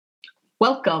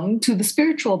Welcome to the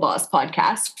Spiritual Boss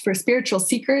podcast for spiritual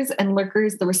seekers and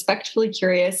lurkers, the respectfully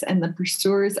curious and the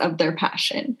pursuers of their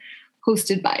passion.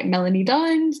 Hosted by Melanie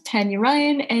Dunn, Tanya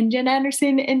Ryan, and Jen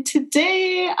Anderson. And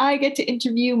today I get to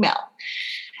interview Mel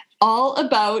all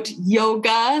about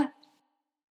Yoga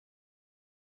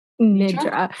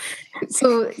Nidra.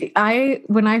 So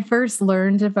when I first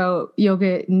learned about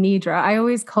Yoga Nidra, I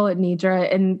always call it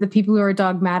Nidra, and the people who are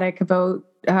dogmatic about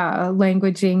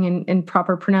languaging and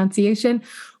proper pronunciation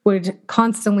would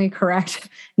constantly correct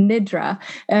Nidra.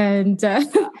 And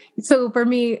so for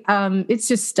me, it's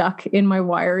just stuck in my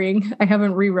wiring. I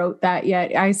haven't rewrote that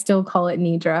yet. I still call it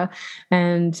Nidra.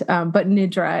 And but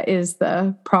Nidra is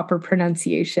the proper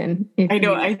pronunciation. I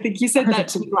know. I think you said that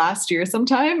to me last year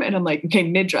sometime. And I'm like, okay,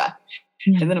 Nidra.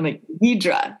 And then I'm like,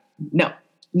 Nidra. No,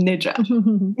 Nidra.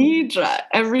 Nidra.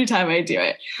 Every time I do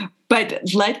it. But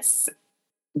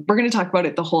we're going to talk about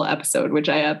it the whole episode, which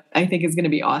I think is going to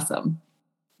be awesome.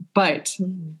 But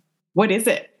what is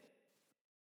it?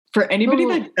 For anybody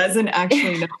that doesn't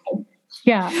actually know.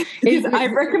 Yeah. Because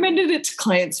I've recommended it to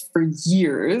clients for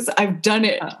years. I've done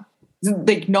it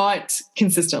like not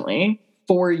consistently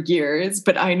for years,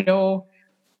 but I know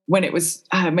when it was,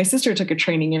 my sister took a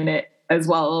training in it as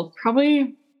well,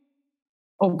 probably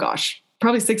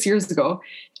 6 years ago.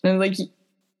 And I'm like,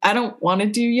 I don't want to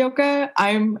do yoga.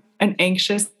 I'm an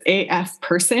anxious AF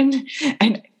person.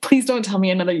 And please don't tell me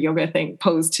another yoga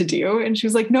pose to do. And she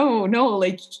was like, no,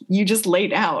 like you just lay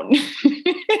down.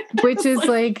 Which is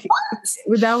like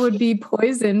that would be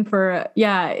poison for,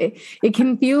 it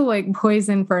can feel like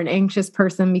poison for an anxious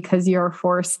person because you're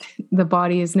forced, the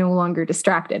body is no longer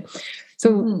distracted.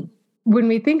 So when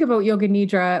we think about Yoga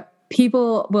Nidra,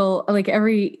 people will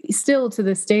still to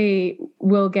this day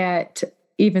will get,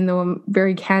 even though I'm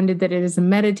very candid that it is a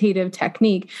meditative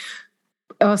technique,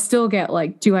 I'll still get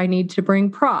like, do I need to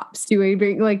bring props? Do I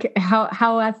bring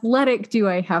how athletic do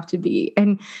I have to be?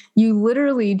 And you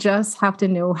literally just have to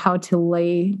know how to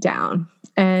lay down.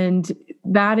 And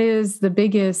that is the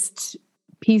biggest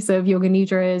piece of Yoga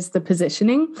Nidra is the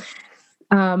positioning.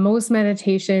 Most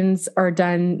meditations are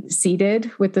done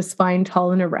seated with the spine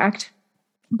tall and erect.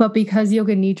 But because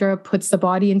Yoga Nidra puts the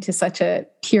body into such a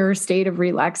pure state of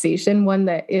relaxation, one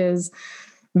that is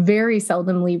very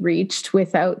seldomly reached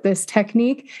without this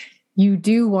technique, you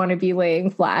do want to be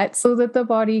laying flat so that the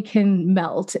body can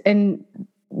melt. And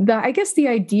I guess the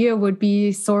idea would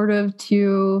be sort of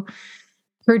to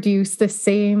produce the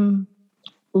same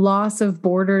loss of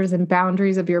borders and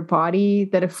boundaries of your body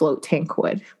that a float tank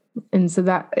would. And so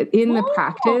that in the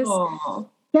practice...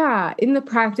 Yeah, in the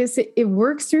practice, it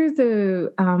works through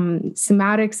the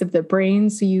somatics of the brain.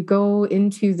 So you go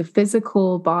into the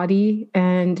physical body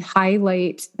and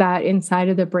highlight that inside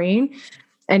of the brain.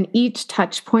 And each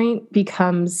touch point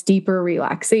becomes deeper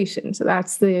relaxation. So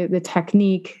that's the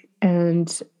technique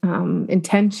and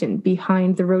intention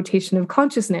behind the rotation of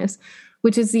consciousness,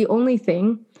 which is the only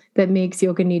thing that makes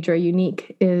Yoga Nidra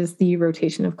unique is the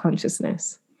rotation of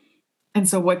consciousness. And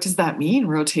so what does that mean,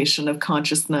 rotation of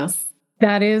consciousness?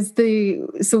 That is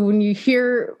so when you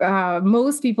hear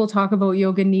most people talk about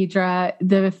Yoga Nidra,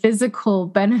 the physical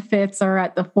benefits are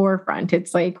at the forefront.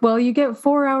 It's like, well, you get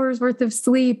 4 hours worth of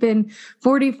sleep in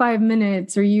 45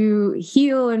 minutes, or you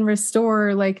heal and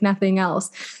restore like nothing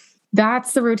else.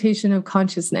 That's the rotation of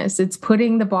consciousness. It's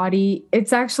putting the body,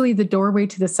 it's actually the doorway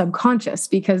to the subconscious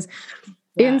because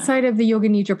inside of the Yoga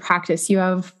Nidra practice, you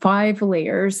have 5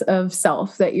 layers of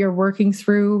self that you're working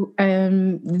through.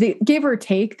 Give or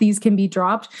take, these can be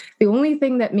dropped. The only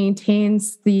thing that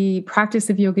maintains the practice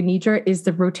of Yoga Nidra is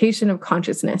the rotation of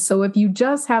consciousness. So if you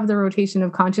just have the rotation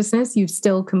of consciousness, you've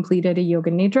still completed a Yoga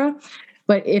Nidra.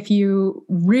 But if you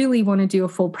really want to do a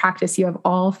full practice, you have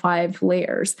all 5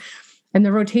 layers. And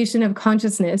the rotation of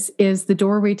consciousness is the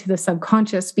doorway to the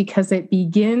subconscious because it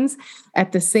begins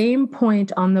at the same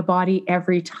point on the body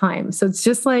every time. So it's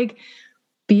just like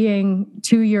being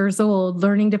 2 years old,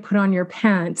 learning to put on your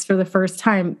pants for the first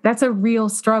time. That's a real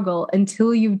struggle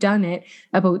until you've done it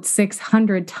about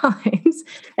 600 times.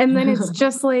 And then it's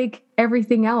just like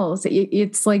everything else.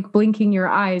 It's like blinking your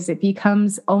eyes. It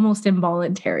becomes almost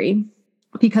involuntary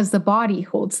because the body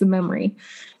holds the memory.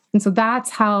 And so that's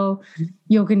how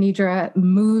Yoga Nidra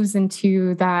moves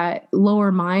into that lower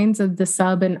minds of the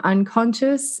sub and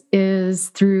unconscious is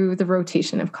through the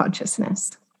rotation of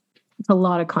consciousness. It's a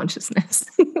lot of consciousness.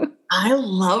 I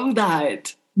love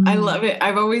that. I love it.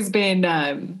 I've always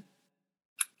been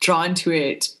drawn to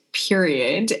it,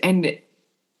 period. And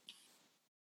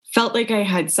felt like I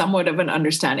had somewhat of an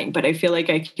understanding, but I feel like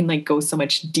I can go so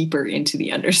much deeper into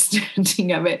the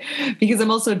understanding of it because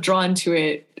I'm also drawn to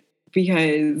it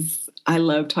because I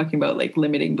love talking about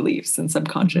limiting beliefs and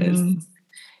subconscious.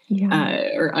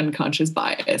 or unconscious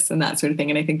bias and that sort of thing.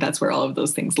 And I think that's where all of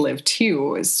those things live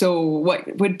too. So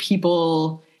what would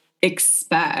people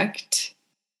expect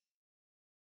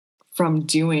from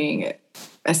doing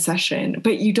a session?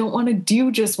 But you don't want to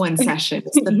do just one session.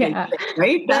 It's the big thing,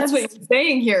 right? That's what you're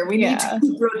saying here. We need to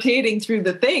keep rotating through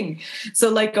the thing. So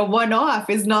like a one-off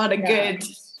is not a good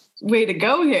way to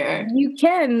go here. You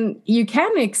can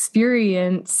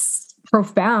experience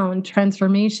profound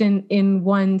transformation in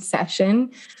one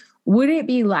session. Would it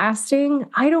be lasting?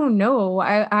 I don't know.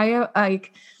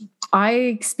 I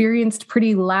experienced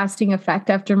pretty lasting effect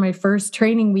after my first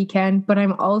training weekend, but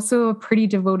I'm also a pretty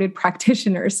devoted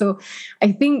practitioner. So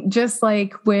I think just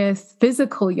like with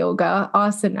physical yoga,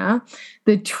 asana,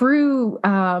 the true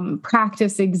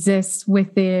practice exists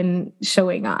within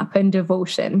showing up and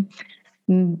devotion.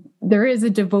 There is a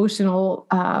devotional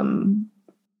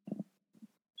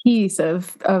piece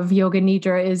of Yoga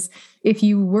Nidra is if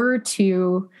you were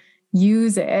to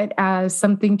use it as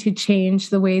something to change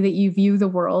the way that you view the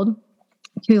world,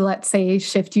 to, let's say,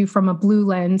 shift you from a blue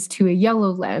lens to a yellow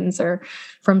lens, or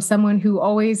from someone who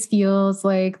always feels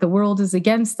like the world is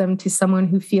against them to someone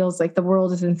who feels like the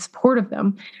world is in support of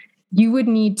them, you would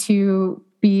need to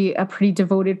be a pretty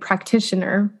devoted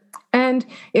practitioner. And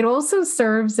it also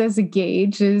serves as a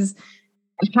gauge is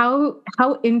how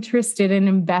interested and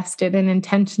invested and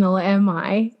intentional am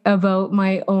I about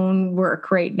my own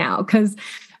work right now? Because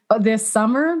this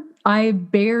summer, I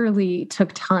barely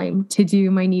took time to do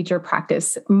my Nidra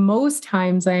practice. Most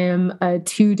times I am a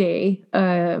two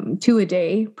a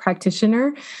day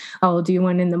practitioner. I'll do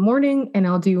one in the morning and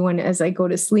I'll do one as I go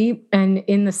to sleep. And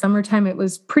in the summertime, it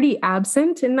was pretty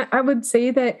absent. And I would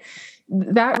say that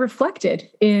reflected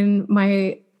in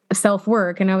my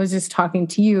self-work. And I was just talking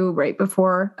to you right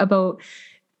before about,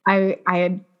 I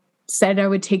had said I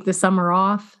would take the summer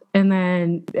off. And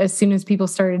then as soon as people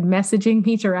started messaging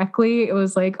me directly, it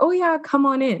was like, oh yeah, come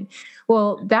on in.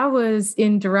 Well, that was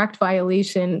in direct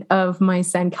violation of my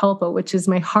Sankalpa, which is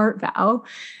my heart vow.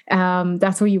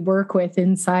 That's what you work with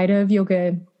inside of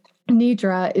Yoga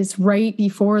Nidra, is right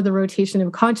before the rotation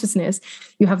of consciousness.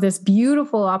 You have this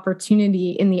beautiful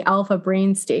opportunity in the alpha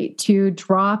brain state to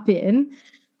drop in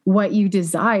what you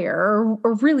desire,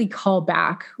 or really call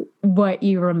back what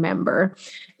you remember.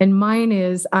 And mine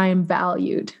is I'm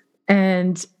valued.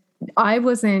 And I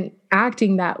wasn't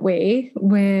acting that way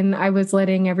when I was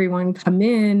letting everyone come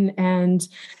in. And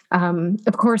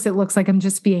of course, it looks like I'm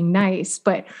just being nice.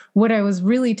 But what I was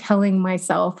really telling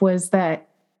myself was that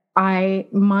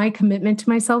my commitment to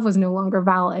myself was no longer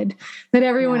valid, that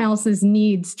everyone else's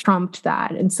needs trumped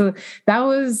that. And so that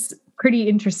was pretty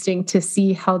interesting to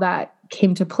see how that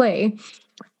came to play.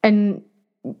 And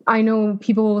I know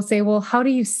people will say, well, how do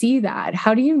you see that?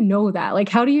 How do you know that? Like,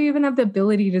 how do you even have the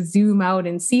ability to zoom out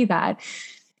and see that?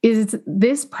 Is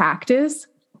this practice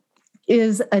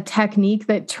is a technique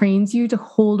that trains you to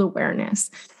hold awareness.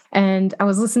 And I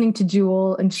was listening to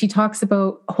Jewel, and she talks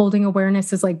about holding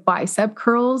awareness as like bicep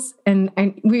curls. And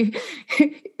we,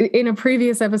 in a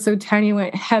previous episode, Tanya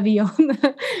went heavy on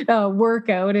the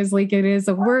workout as like it is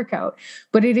a workout.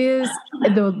 But it is,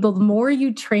 the more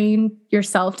you train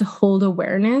yourself to hold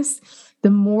awareness,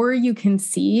 the more you can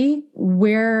see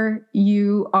where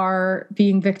you are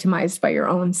being victimized by your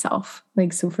own self.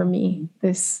 Like, so for me,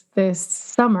 this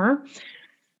summer,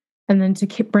 and then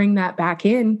to bring that back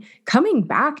in, coming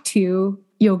back to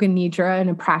Yoga Nidra and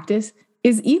a practice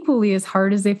is equally as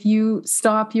hard as if you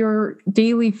stop your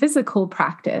daily physical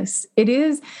practice. It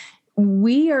is,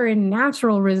 we are in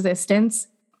natural resistance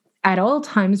at all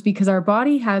times because our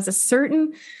body has a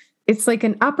certain, it's like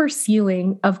an upper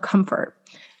ceiling of comfort.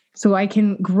 So I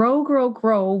can grow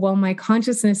while my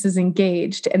consciousness is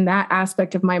engaged and that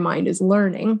aspect of my mind is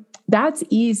learning. That's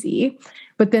easy.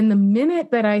 But then the minute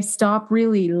that I stop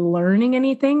really learning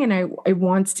anything and I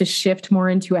wants to shift more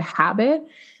into a habit,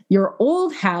 your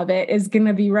old habit is going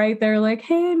to be right there like,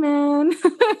 hey, man,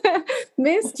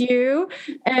 missed you.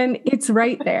 And it's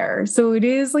right there. So it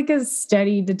is like a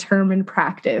steady, determined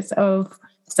practice of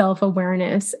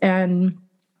self-awareness and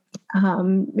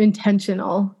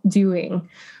intentional doing.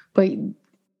 But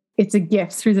it's a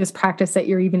gift through this practice that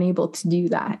you're even able to do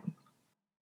that.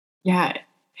 Yeah.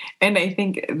 And I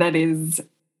think that is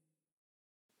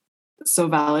so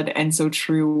valid and so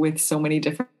true with so many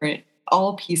different,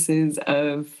 all pieces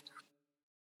of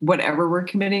whatever we're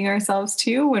committing ourselves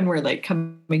to when we're like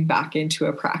coming back into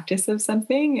a practice of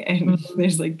something and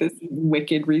there's like this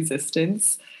wicked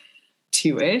resistance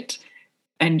to it.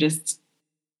 And just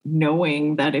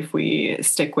knowing that if we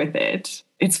stick with it,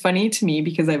 it's funny to me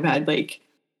because I've had like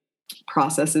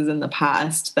processes in the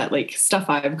past that like stuff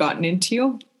I've gotten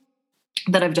into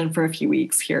that I've done for a few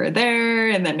weeks here or there.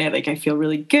 And then I feel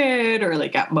really good, or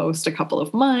like at most a couple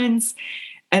of months.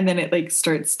 And then it like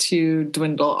starts to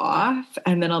dwindle off.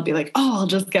 And then I'll be like, oh, I'll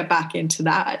just get back into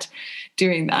that,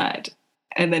 doing that.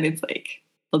 And then it's like,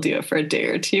 I'll do it for a day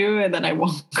or two, and then I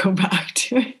won't go back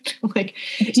to it. Like,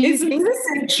 isn't this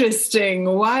interesting?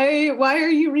 Why are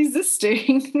you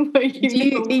resisting?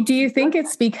 Do you think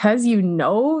it's because you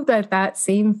know that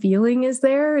same feeling is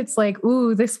there? It's like,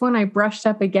 ooh, this one I brushed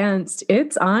up against.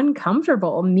 It's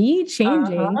uncomfortable. Me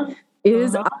changing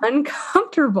is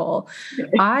uncomfortable.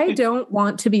 I don't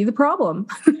want to be the problem.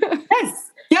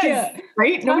 Yes. Yeah.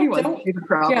 Right? Nobody wants to be the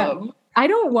problem. Yeah. I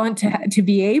don't want to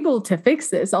be able to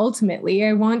fix this. Ultimately,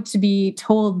 I want to be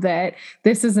told that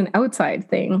this is an outside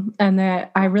thing and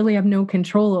that I really have no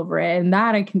control over it, and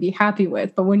that I can be happy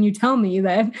with. But when you tell me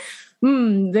that,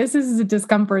 this is a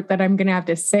discomfort that I'm going to have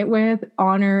to sit with,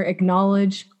 honor,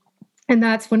 acknowledge, and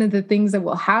that's one of the things that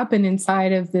will happen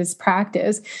inside of this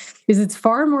practice, is it's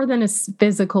far more than a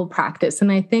physical practice.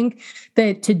 And I think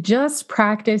that to just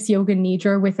practice Yoga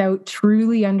Nidra without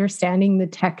truly understanding the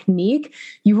technique,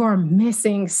 you are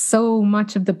missing so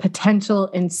much of the potential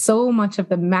and so much of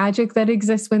the magic that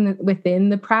exists within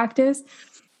the practice.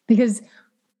 Because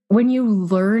when you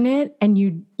learn it and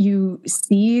you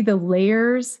see the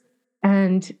layers,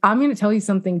 and I'm going to tell you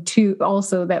something too,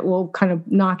 also that will kind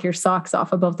of knock your socks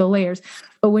off above the layers.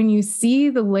 But when you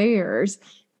see the layers,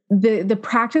 the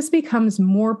practice becomes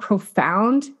more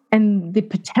profound, and the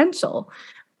potential,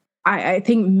 I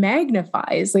think,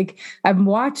 magnifies. Like, I'm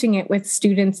watching it with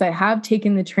students that have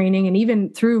taken the training, and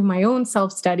even through my own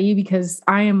self-study, because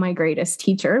I am my greatest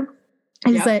teacher,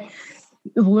 is that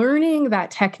learning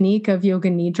that technique of Yoga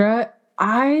Nidra,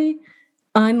 I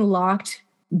unlocked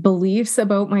beliefs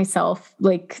about myself,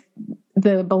 like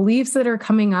the beliefs that are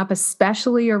coming up,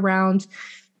 especially around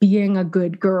being a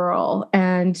good girl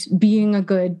and being a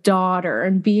good daughter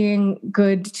and being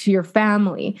good to your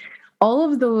family. All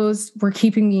of those were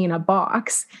keeping me in a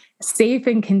box, safe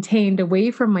and contained,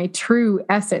 away from my true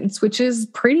essence, which is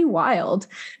pretty wild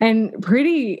and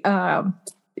pretty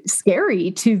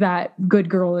scary to that good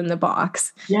girl in the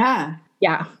box. Yeah.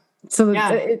 Yeah. So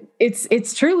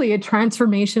it's truly a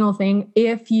transformational thing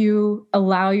if you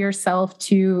allow yourself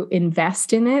to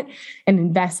invest in it and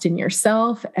invest in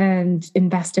yourself and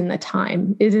invest in the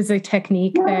time. It is a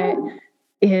technique that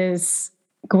is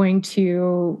going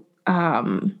to,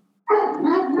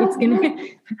 it's going to,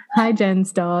 hi,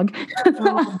 Jen's dog.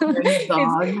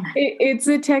 It's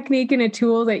a technique and a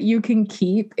tool that you can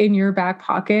keep in your back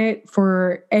pocket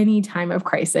for any time of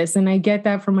crisis. And I get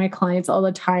that from my clients all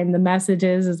the time. The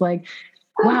messages is like,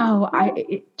 wow,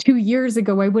 2 years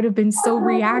ago, I would have been so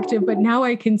reactive, but now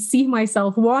I can see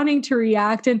myself wanting to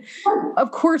react. And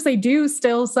of course I do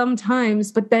still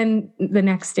sometimes, but then the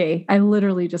next day, I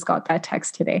literally just got that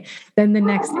text today. Then the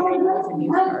next day, I know it's a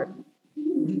new start.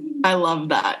 I love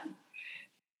that.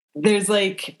 There's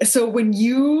like, so when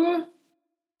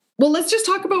let's just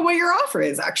talk about what your offer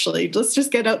is, actually. Let's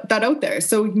just get that out there.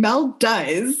 So Mel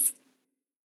does,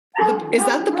 is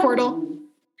that the portal?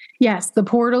 Yes, the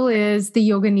portal is the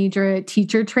Yoga Nidra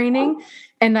teacher training.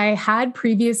 And I had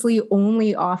previously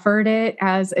only offered it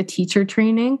as a teacher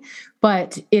training,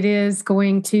 but it is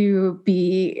going to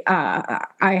be, I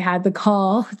had the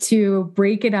call to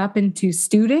break it up into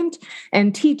student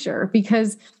and teacher,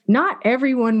 because not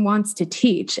everyone wants to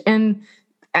teach. And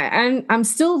I'm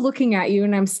still looking at you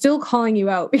and I'm still calling you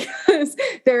out, because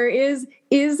there is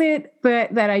it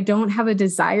that I don't have a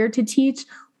desire to teach?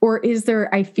 Or is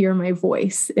there, I fear my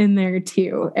voice in there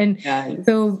too? And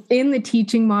so in the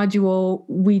teaching module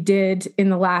we did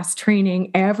in the last training,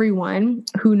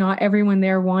 not everyone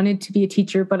there wanted to be a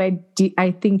teacher, but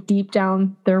I think deep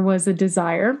down there was a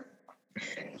desire.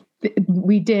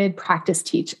 We did practice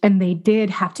teach, and they did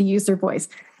have to use their voice.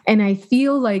 And I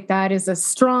feel like that is a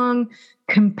strong,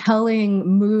 compelling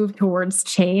move towards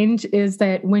change, is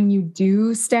that when you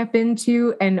do step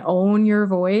into and own your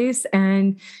voice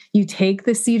and you take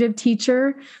the seat of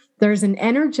teacher, there's an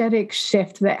energetic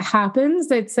shift that happens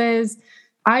that says,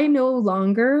 I no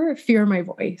longer fear my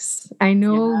voice. I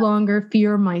no longer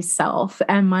fear myself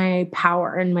and my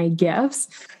power and my gifts.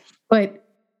 But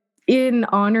in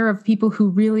honor of people who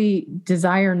really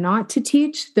desire not to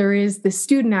teach, there is the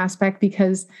student aspect,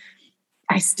 because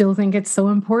I still think it's so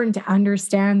important to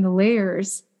understand the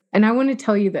layers. And I want to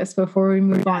tell you this before we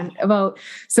move on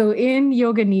so in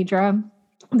Yoga Nidra,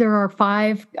 there are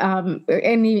 5,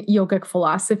 in yogic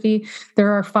philosophy,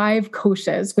 there are 5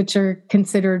 koshas, which are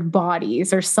considered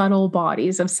bodies or subtle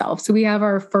bodies of self. So we have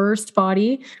our first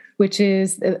body, which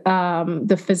is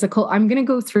the physical. I'm going to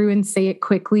go through and say it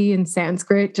quickly in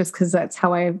Sanskrit, just because that's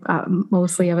how I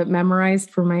mostly have it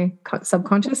memorized for my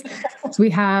subconscious. So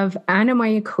we have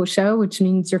Annamaya Kosha, which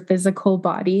means your physical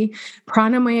body,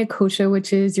 Pranamaya Kosha,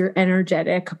 which is your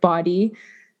energetic body,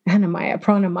 Annamaya,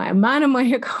 Pranamaya,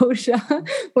 Manamaya Kosha,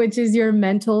 which is your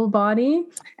mental body,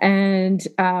 and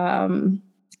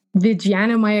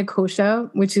Vijnanamaya Kosha,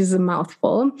 which is a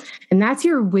mouthful, and that's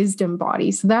your wisdom body.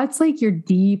 So that's like your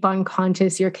deep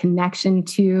unconscious, your connection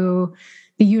to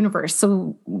the universe.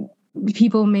 So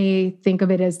people may think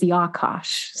of it as the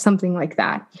Akash, something like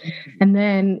that. And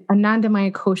then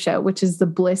Anandamaya Kosha, which is the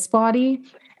bliss body.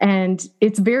 And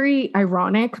it's very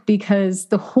ironic because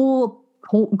the whole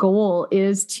goal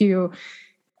is to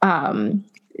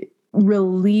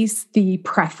release the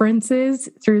preferences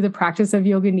through the practice of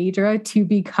Yoga Nidra to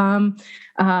become,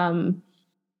 to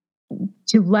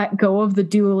let go of the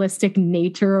dualistic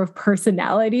nature of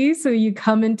personality. So you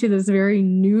come into this very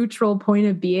neutral point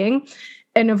of being.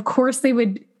 And of course they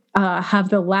would have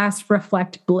the last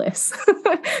reflect bliss.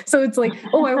 So it's like,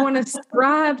 oh, I want to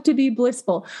strive to be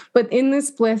blissful. But in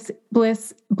this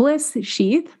bliss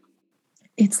sheath,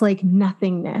 it's like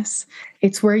nothingness.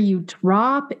 It's where you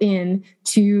drop in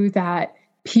to that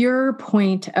pure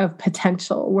point of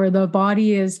potential where the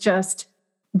body is just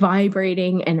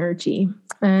vibrating energy.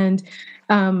 And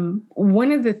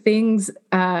one of the things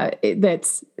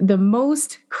that's the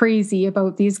most crazy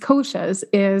about these koshas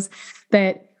is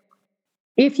that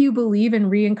if you believe in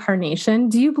reincarnation,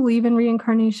 do you believe in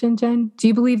reincarnation, Jen? Do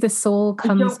you believe the soul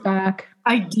comes back?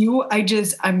 I do.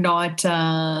 I'm not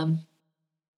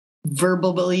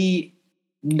verbally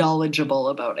knowledgeable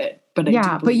about it, but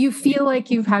yeah, but you feel like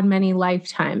you've had many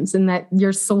lifetimes and that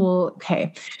your soul,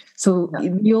 okay, so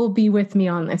you'll be with me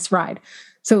on this ride.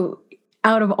 So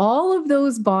out of all of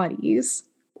those bodies,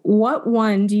 what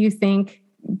one do you think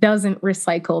doesn't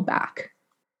recycle back?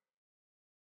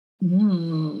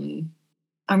 I'm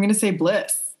going to say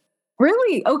bliss.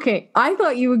 Really? Okay. I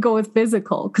thought you would go with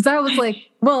physical because I was like,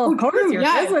 well, of course your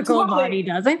physical body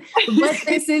doesn't, but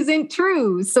this isn't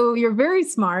true. So you're very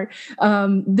smart.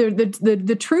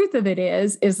 The truth of it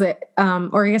is that,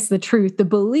 or I guess the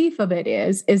belief of it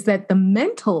is that the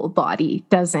mental body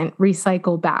doesn't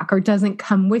recycle back or doesn't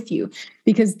come with you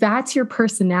because that's your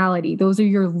personality. Those are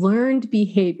your learned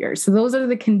behaviors. So those are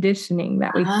the conditioning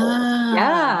that we hold.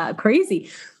 Yeah, crazy.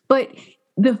 But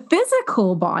the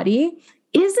physical body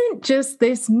isn't just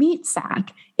this meat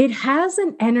sack. It has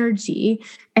an energy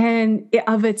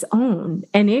of its own,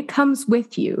 and it comes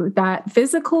with you. That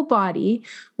physical body,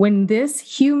 when this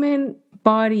human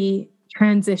body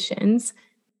transitions,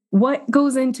 what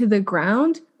goes into the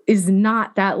ground is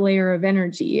not that layer of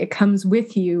energy. It comes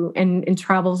with you and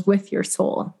travels with your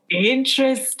soul.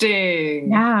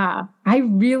 Interesting. Yeah, I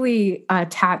really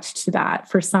attached to that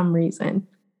for some reason.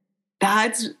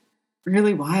 That's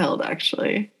really wild,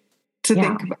 actually. To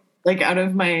think about, like, out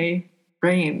of my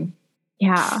brain.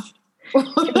 Yeah.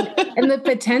 and the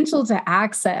potential to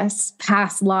access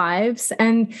past lives.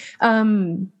 And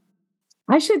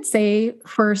I should say,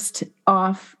 first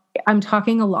off, I'm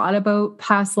talking a lot about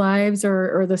past lives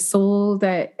or the soul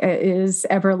that is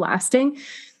everlasting.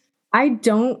 I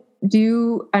don't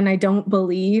do and I don't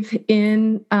believe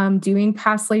in doing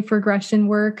past life regression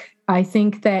work. I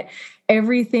think that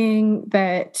everything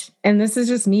that, and this is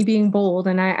just me being bold,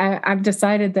 and I've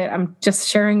decided that I'm just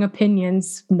sharing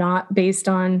opinions, not based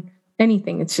on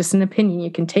anything. It's just an opinion.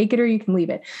 You can take it or you can leave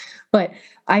it. But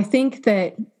I think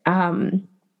that I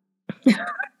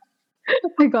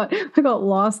got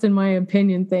lost in my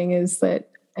opinion thing is that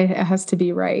it has to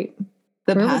be right.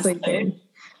 The past life.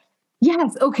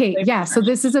 Yes. Okay. Yeah. So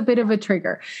this is a bit of a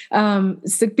trigger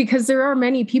because there are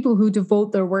many people who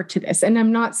devote their work to this. And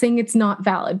I'm not saying it's not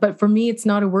valid, but for me, it's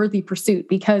not a worthy pursuit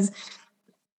because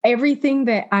everything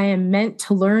that I am meant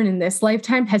to learn in this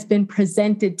lifetime has been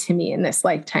presented to me in this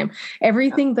lifetime.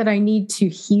 Everything that I need to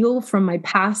heal from my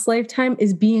past lifetime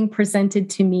is being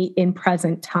presented to me in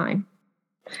present time.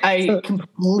 I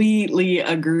completely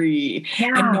agree.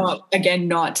 Yeah. And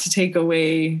not to take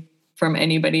away from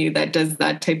anybody that does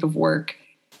that type of work,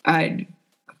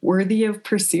 worthy of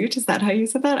pursuit. Is that how you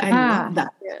said that? I love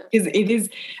that. Because it is,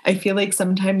 I feel like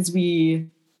sometimes we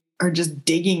are just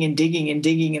digging and digging and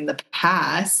digging in the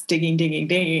past, digging.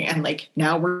 And like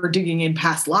now we're digging in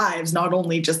past lives, not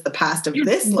only just the past of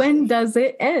this life. When does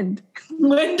it end?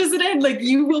 When does it end? Like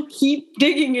you will keep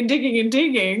digging and digging and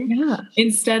digging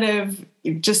instead of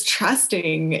just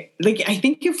trusting. Like, I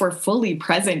think if we're fully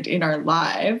present in our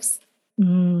lives,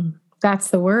 that's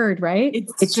the word, right? It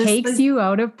takes you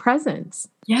out of presence.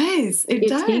 Yes, it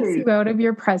does. Takes you out of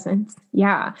your presence.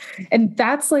 Yeah. And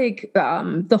that's like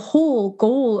the whole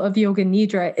goal of Yoga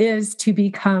Nidra is to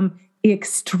become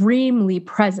extremely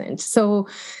present. So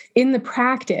in the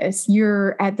practice,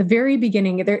 you're at the very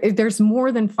beginning, there's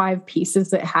more than 5 pieces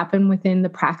that happen within the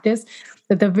practice.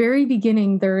 At the very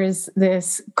beginning, there is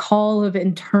this call of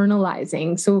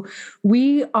internalizing. So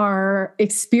we are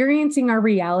experiencing our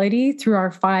reality through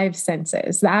our 5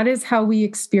 senses. That is how we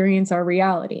experience our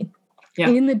reality. Yeah.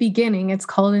 In the beginning, it's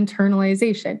called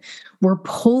internalization. We're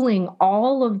pulling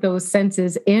all of those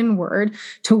senses inward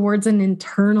towards an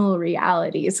internal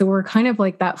reality. So we're kind of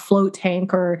like that float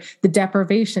tank, or the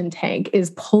deprivation tank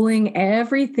is pulling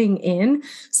everything in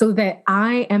so that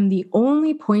I am the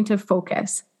only point of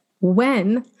focus.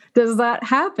 When does that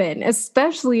happen?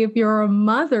 Especially if you're a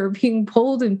mother being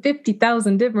pulled in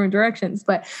 50,000 different directions.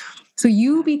 But so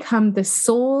you become the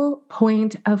sole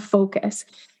point of focus.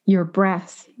 Your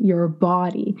breath, your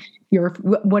body, your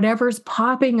whatever's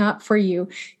popping up for you,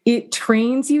 it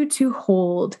trains you to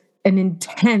hold an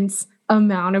intense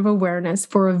amount of awareness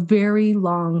for a very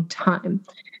long time.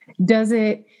 Does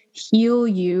it heal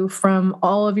you from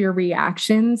all of your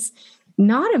reactions?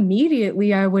 Not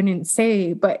immediately, I wouldn't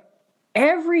say, but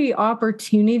every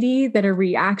opportunity that a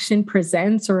reaction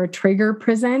presents or a trigger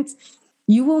presents,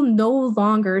 you will no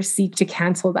longer seek to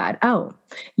cancel that out.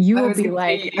 You will be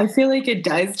like, I feel like it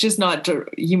does, just not,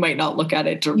 you might not look at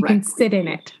it directly. You can sit in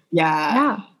it.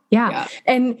 Yeah.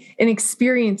 And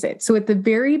experience it. So at the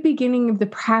very beginning of the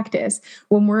practice,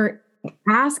 when we're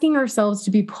asking ourselves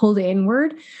to be pulled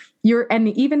inward, and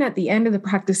even at the end of the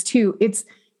practice too, it's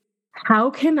how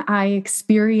can I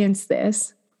experience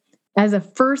this as a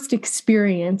first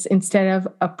experience instead of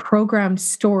a programmed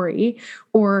story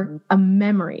or a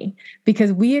memory?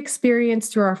 Because we experience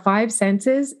through our 5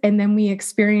 senses, and then we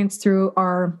experience through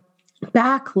our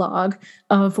backlog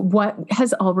of what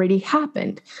has already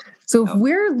happened. So if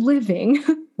we're living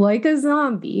like a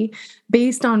zombie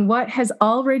based on what has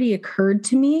already occurred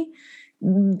to me,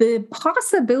 the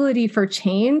possibility for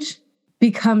change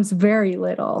becomes very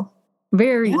little.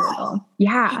 Very little.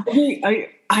 Yeah.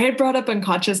 I had brought up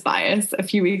unconscious bias a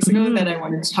few weeks ago that I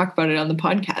wanted to talk about it on the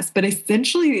podcast, but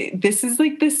essentially this is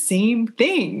like the same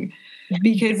thing,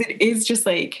 because it is just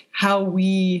like how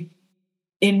we,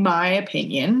 in my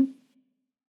opinion,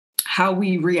 how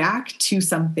we react to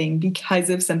something because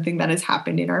of something that has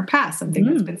happened in our past, something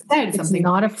that's been said, something. It's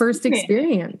not a first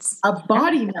experience. A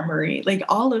body memory, like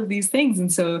all of these things.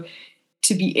 And so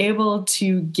to be able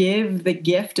to give the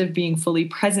gift of being fully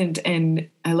present, and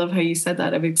I love how you said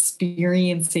that, of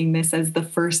experiencing this as the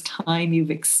first time you've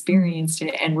experienced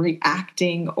it, and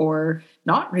reacting or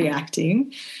not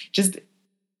reacting, just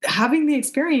having the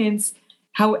experience,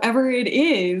 however it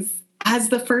is, as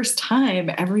the first time,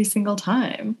 every single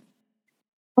time.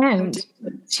 And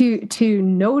to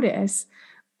notice,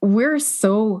 we're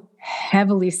so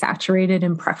heavily saturated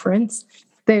in preference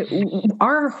that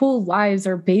our whole lives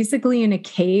are basically in a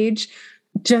cage,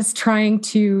 just trying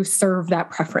to serve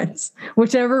that preference,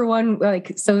 whichever one.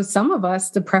 Like, so some of us,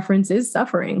 the preference is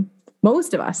suffering.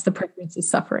 Most of us, the preference is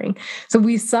suffering. So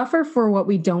we suffer for what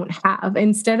we don't have,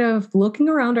 instead of looking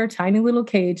around our tiny little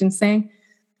cage and saying,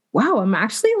 wow, I'm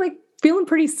actually like feeling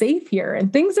pretty safe here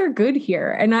and things are good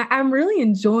here. And I'm really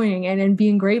enjoying it and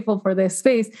being grateful for this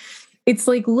space. It's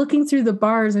like looking through the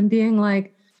bars and being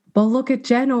like, but look at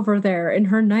Jen over there in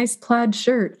her nice plaid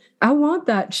shirt. I want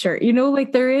that shirt. You know,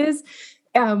 like there is,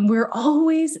 we're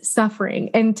always suffering.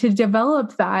 And to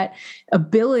develop that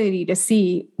ability to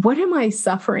see, what am I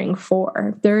suffering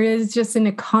for? There is just in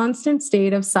a constant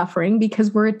state of suffering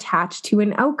because we're attached to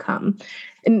an outcome.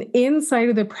 And inside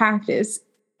of the practice,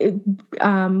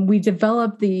 we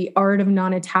develop the art of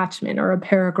non-attachment, or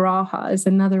aparigraha is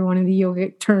another one of the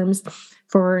yogic terms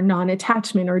for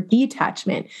non-attachment or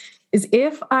detachment. Is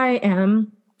if I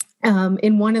am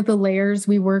in one of the layers,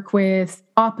 we work with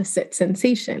opposite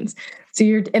sensations. So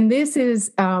and this is,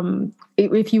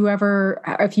 if you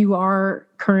are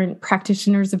current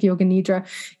practitioners of Yoga Nidra,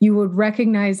 you would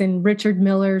recognize in Richard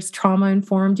Miller's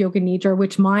trauma-informed Yoga Nidra,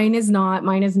 which mine is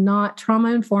not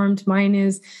trauma-informed. Mine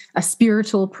is a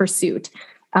spiritual pursuit.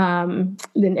 If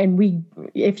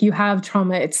you have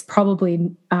trauma, it's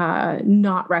probably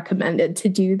not recommended to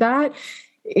do that.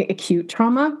 Acute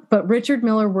trauma, but Richard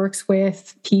Miller works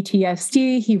with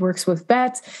PTSD. He works with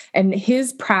vets, and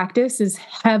his practice is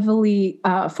heavily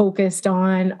focused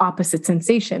on opposite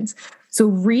sensations. So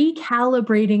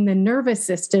recalibrating the nervous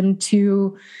system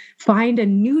to find a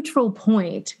neutral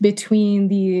point between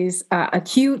these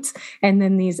acute and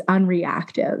then these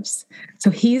unreactives. So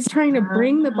he's trying to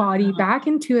bring the body back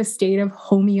into a state of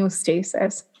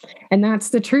homeostasis. And that's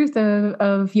the truth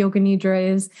of Yoga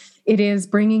Nidra, is it is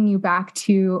bringing you back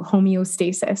to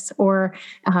homeostasis, or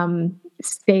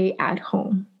stay at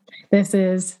home. This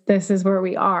is where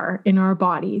we are in our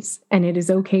bodies, and it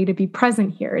is okay to be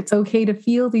present here. It's okay to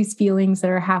feel these feelings that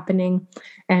are happening,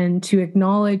 and to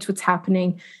acknowledge what's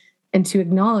happening, and to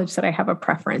acknowledge that I have a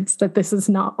preference, that this is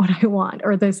not what I want,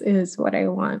 or this is what I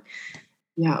want.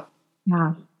 Yeah.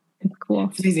 Yeah. It's cool.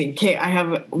 It's amazing. Okay. I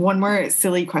have one more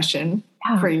silly question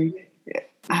for you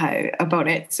about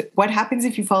it. So what happens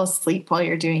if you fall asleep while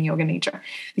you're doing Yoga Nidra?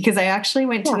 Because I actually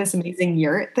went to this amazing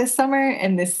yurt this summer,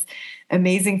 and this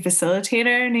amazing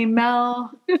facilitator named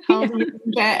Mel held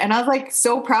and I was like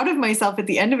so proud of myself at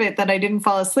the end of it that I didn't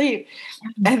fall asleep.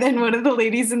 And then one of the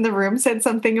ladies in the room said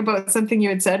something about something you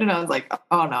had said, and I was like,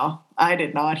 oh no, I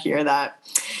did not hear that.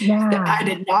 Yeah. I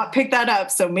did not pick that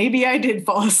up. So maybe I did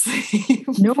fall asleep.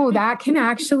 No, that can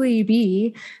actually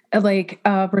be like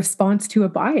a response to a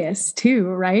bias too,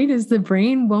 right? Is the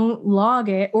brain won't log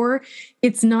it, or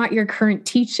it's not your current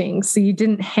teaching. So you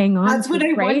didn't hang on. That's what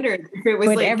I wondered. If it was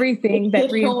but like everything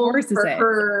that reinforces it.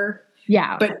 Her,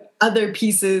 yeah. But other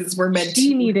pieces were meant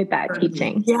she needed that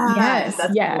teaching. Yes.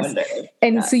 Yes.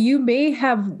 And so you may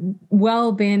have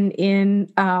well been in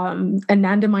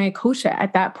Anandamaya Kosha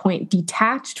at that point,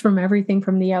 detached from everything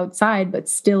from the outside, but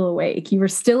still awake. You were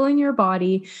still in your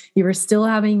body. You were still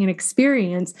having an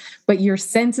experience, but your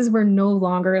senses were no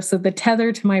longer. So the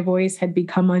tether to my voice had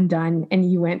become undone, and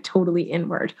you went totally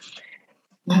inward.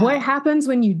 What happens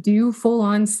when you do full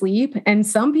on sleep? And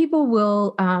some people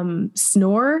will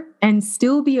snore and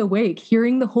still be awake,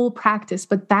 hearing the whole practice,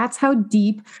 but that's how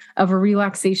deep of a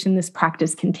relaxation this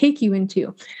practice can take you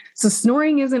into. So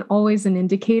snoring isn't always an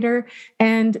indicator,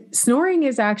 and snoring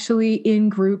is actually, in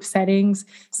group settings,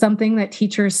 something that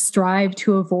teachers strive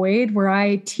to avoid, where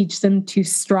I teach them to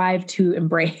strive to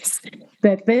embrace.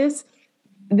 That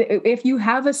if you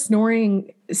have a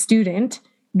snoring student,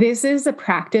 this is a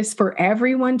practice for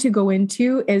everyone to go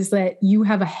into, is that you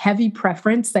have a heavy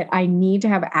preference that I need to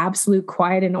have absolute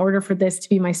quiet in order for this to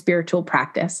be my spiritual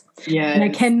practice. Yes. And I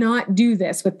cannot do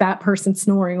this with that person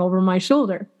snoring over my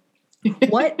shoulder.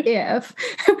 What if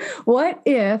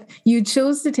you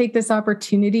chose to take this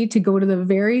opportunity to go to the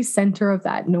very center of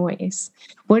that noise?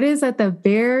 What is at the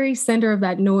very center of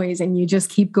that noise? And you just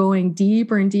keep going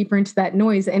deeper and deeper into that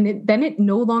noise. And then it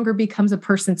no longer becomes a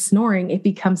person snoring. It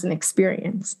becomes an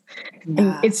experience. Yeah.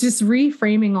 And it's just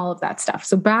reframing all of that stuff.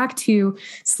 So back to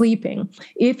sleeping.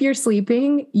 If you're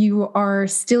sleeping, you are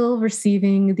still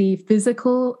receiving the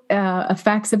physical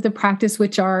effects of the practice,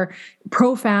 which are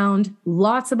profound,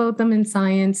 lots about them in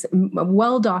science,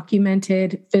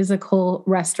 well-documented physical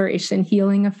restoration,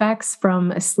 healing effects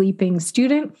from a sleeping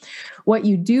student. What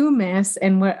you do miss,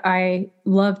 and what I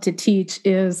love to teach,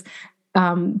 is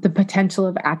the potential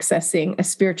of accessing a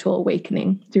spiritual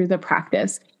awakening through the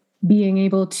practice, being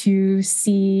able to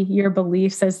see your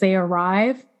beliefs as they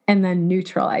arrive and then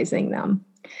neutralizing them.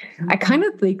 I kind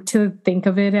of like to think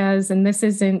of it as, and this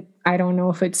isn't, I don't know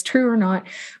if it's true or not,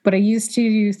 but I used to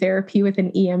do therapy with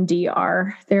an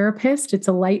EMDR therapist. It's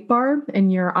a light bar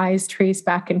and your eyes trace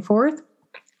back and forth.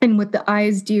 And what the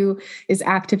eyes do is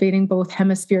activating both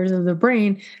hemispheres of the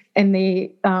brain, and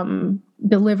they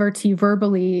deliver to you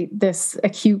verbally this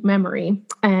acute memory.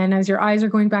 And as your eyes are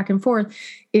going back and forth,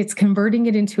 it's converting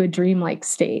it into a dreamlike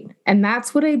state. And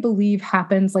that's what I believe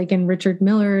happens, like in Richard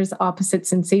Miller's Opposite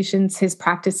Sensations. His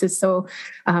practice is so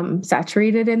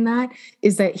saturated in that,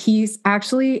 is that he's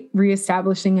actually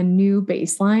reestablishing a new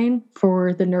baseline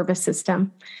for the nervous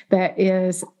system that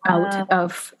is out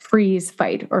of freeze,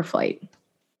 fight, or flight.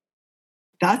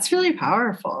 That's really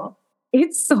powerful.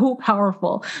 It's so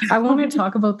powerful. I want to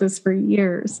talk about this for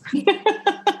years.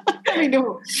 I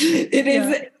know.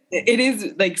 It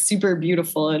is like super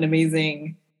beautiful and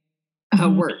amazing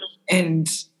work. And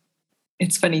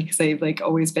it's funny because I've like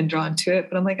always been drawn to it,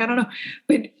 but I'm like, I don't know.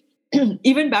 But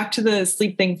even back to the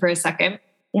sleep thing for a second.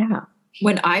 Yeah.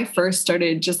 When I first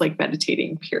started just like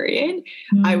meditating, period,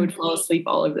 I would fall asleep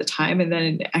all of the time. And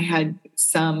then I had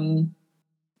some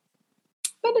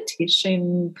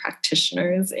meditation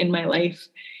practitioners in my life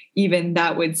even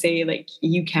that would say like,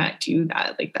 you can't do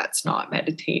that. Like, that's not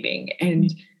meditating.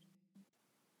 And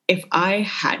if I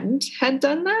hadn't had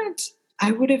done that,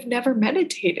 I would have never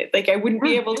meditated. Like, I wouldn't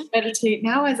be able to meditate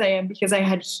now as I am, because I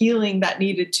had healing that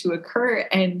needed to occur.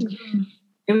 And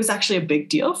it was actually a big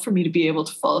deal for me to be able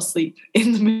to fall asleep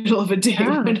in the middle of a day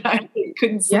when I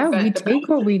couldn't sleep. Yeah, we take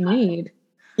what we need.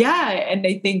 Yeah. And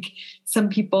I think some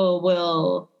people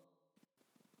will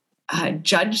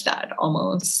judge that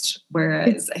almost.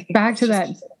 Whereas I think back to that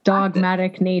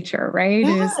dogmatic nature, right?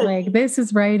 Yeah. Is like, this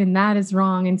is right and that is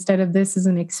wrong instead of this is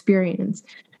an experience.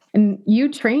 And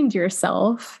you trained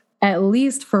yourself at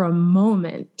least for a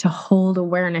moment to hold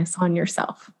awareness on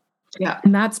yourself. Yeah.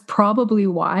 And that's probably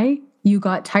why you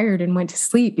got tired and went to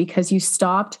sleep, because you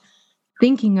stopped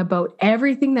thinking about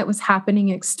everything that was happening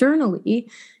externally,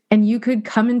 and you could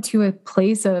come into a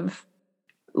place of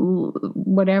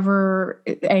whatever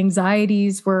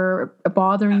anxieties were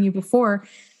bothering you before.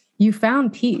 You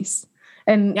found peace.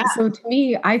 And so to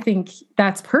me, I think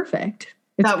that's perfect.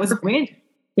 That was a win.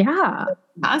 Yeah.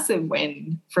 Massive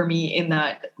win for me in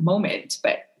that moment.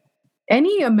 But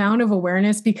any amount of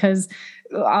awareness, because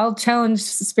I'll challenge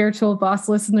spiritual boss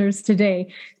listeners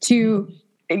today to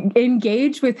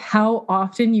engage with how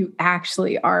often you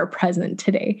actually are present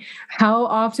today. How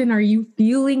often are you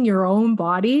feeling your own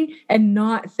body and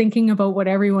not thinking about what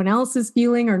everyone else is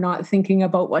feeling or not thinking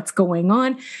about what's going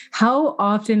on? How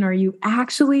often are you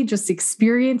actually just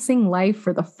experiencing life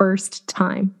for the first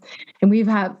time? And we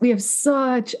have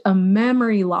such a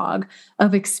memory log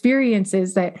of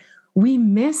experiences that we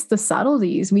miss the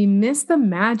subtleties. We miss the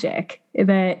magic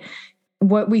that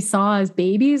what we saw as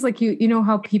babies. Like, you know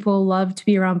how people love to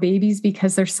be around babies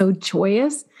because they're so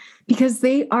joyous, because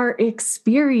they are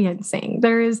experiencing.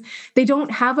 They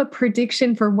don't have a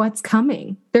prediction for what's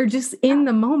coming. They're just in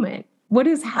the moment. What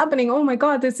is happening? Oh my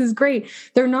God, this is great.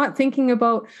 They're not thinking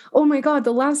about, oh my God,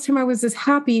 the last time I was this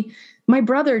happy, my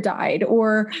brother died,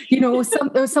 or,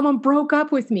 someone broke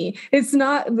up with me. It's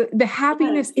not, the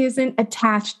happiness isn't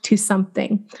attached to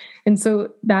something. And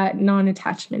so that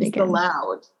non-attachment again.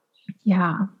 Allowed.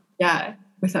 Yeah. Yeah.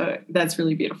 That's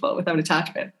really beautiful. Without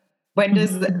attachment. When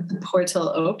does the portal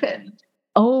open?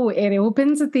 Oh, it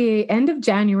opens at the end of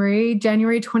January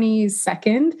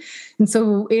 22nd. And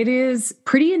so it is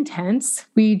pretty intense.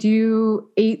 We do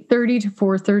 8:30 to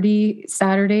 4:30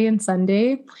 Saturday and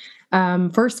Sunday.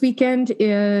 First weekend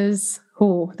is,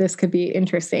 this could be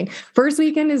interesting. First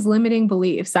weekend is limiting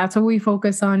beliefs. That's what we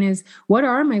focus on, is what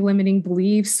are my limiting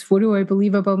beliefs? What do I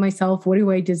believe about myself? What do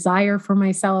I desire for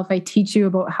myself? I teach you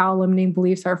about how limiting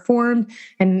beliefs are formed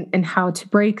and how to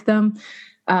break them.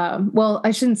 Well,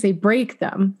 I shouldn't say break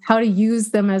them, how to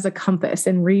use them as a compass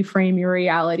and reframe your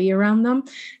reality around them.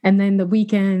 And then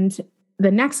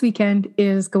the next weekend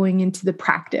is going into the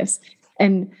practice.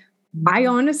 And I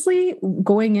honestly,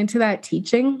 going into that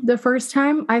teaching the first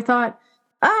time, I thought,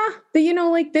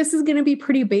 this is going to be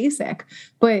pretty basic,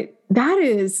 but that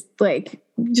is like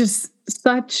just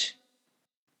such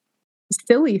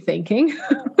silly thinking.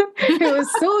 It was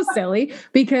so silly,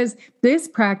 because this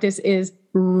practice is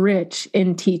rich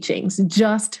in teachings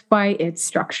just by its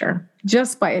structure.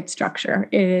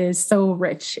 It is so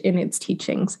rich in its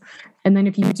teachings. And then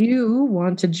if you do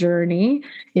want to journey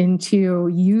into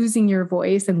using your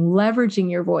voice and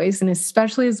leveraging your voice, and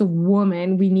especially as a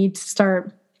woman, we need to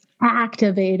start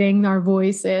activating our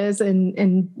voices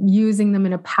and using them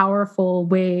in a powerful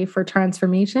way for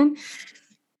transformation.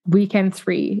 Weekend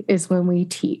 3 is when we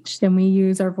teach and we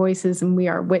use our voices, and we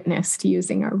are witness to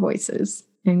using our voices.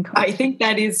 I think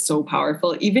that is so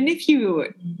powerful. Even if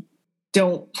you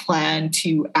don't plan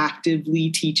to actively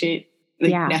teach it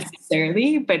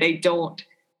necessarily, but I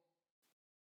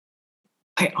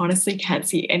honestly can't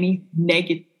see any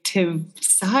negative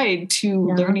side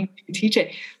to learning to teach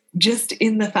it. Just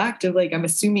in the fact of, like, I'm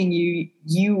assuming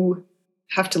you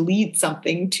have to lead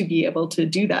something to be able to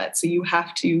do that. So you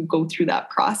have to go through that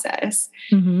process.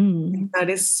 Mm-hmm. That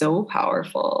is so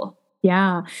powerful.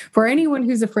 Yeah. For anyone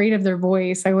who's afraid of their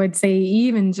voice, I would say,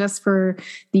 even just for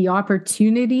the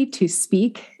opportunity to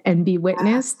speak and be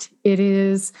witnessed,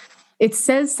 it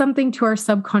says something to our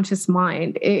subconscious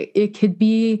mind. It could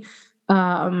be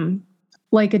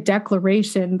like a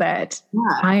declaration that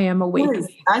I am awake.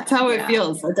 That's how it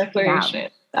feels. A declaration.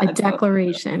 Yeah. A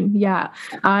declaration. Yeah.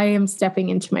 I am stepping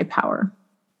into my power.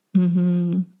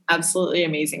 Mm-hmm. Absolutely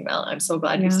amazing, Mel. I'm so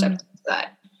glad you stepped into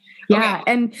that. Yeah.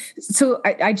 Okay. And so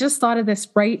I just thought of this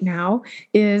right now,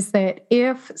 is that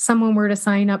if someone were to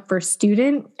sign up for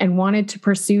student and wanted to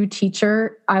pursue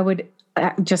teacher, I would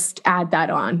just add that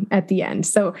on at the end.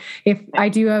 So if I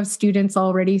do have students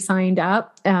already signed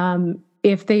up,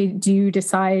 if they do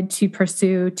decide to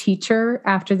pursue teacher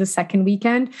after the second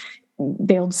weekend,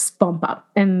 they'll just bump up,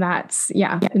 and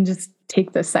and just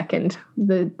take the second,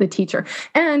 the teacher.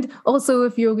 And also,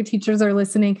 if yoga teachers are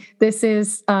listening, this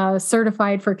is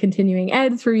certified for continuing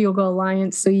ed through Yoga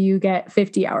Alliance. So you get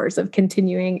 50 hours of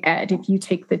continuing ed if you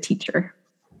take the teacher.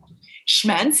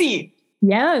 Schmancy.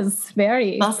 Yes,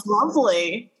 very. That's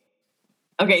lovely.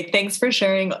 Okay, thanks for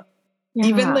sharing. Yeah.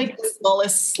 Even like the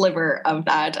smallest sliver of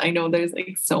that. I know there's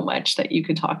like so much that you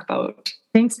could talk about.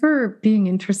 Thanks for being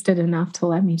interested enough to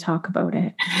let me talk about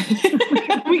it.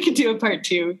 We could do a part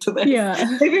 2 to this.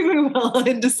 Yeah. Maybe we will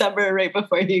in December, right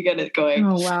before you get it going.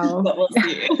 Oh, wow. But we'll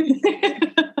see.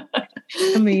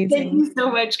 Amazing. Thank you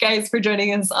so much, guys, for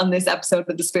joining us on this episode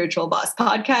of the Spiritual Boss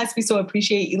Podcast. We so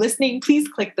appreciate you listening. Please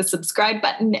click the subscribe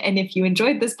button. And if you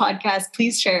enjoyed this podcast,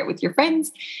 please share it with your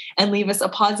friends and leave us a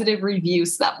positive review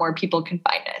so that more people can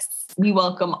find us. We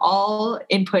welcome all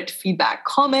input, feedback,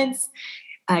 comments.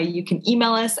 You can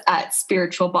email us at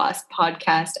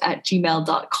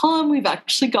spiritualbosspodcast@gmail.com. We've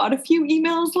actually got a few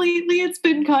emails lately. It's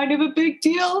been kind of a big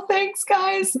deal. Thanks,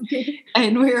 guys.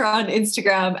 And we're on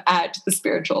Instagram at the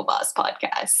Spiritual Boss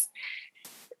Podcast.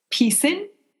 Peace in,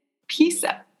 peace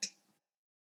out.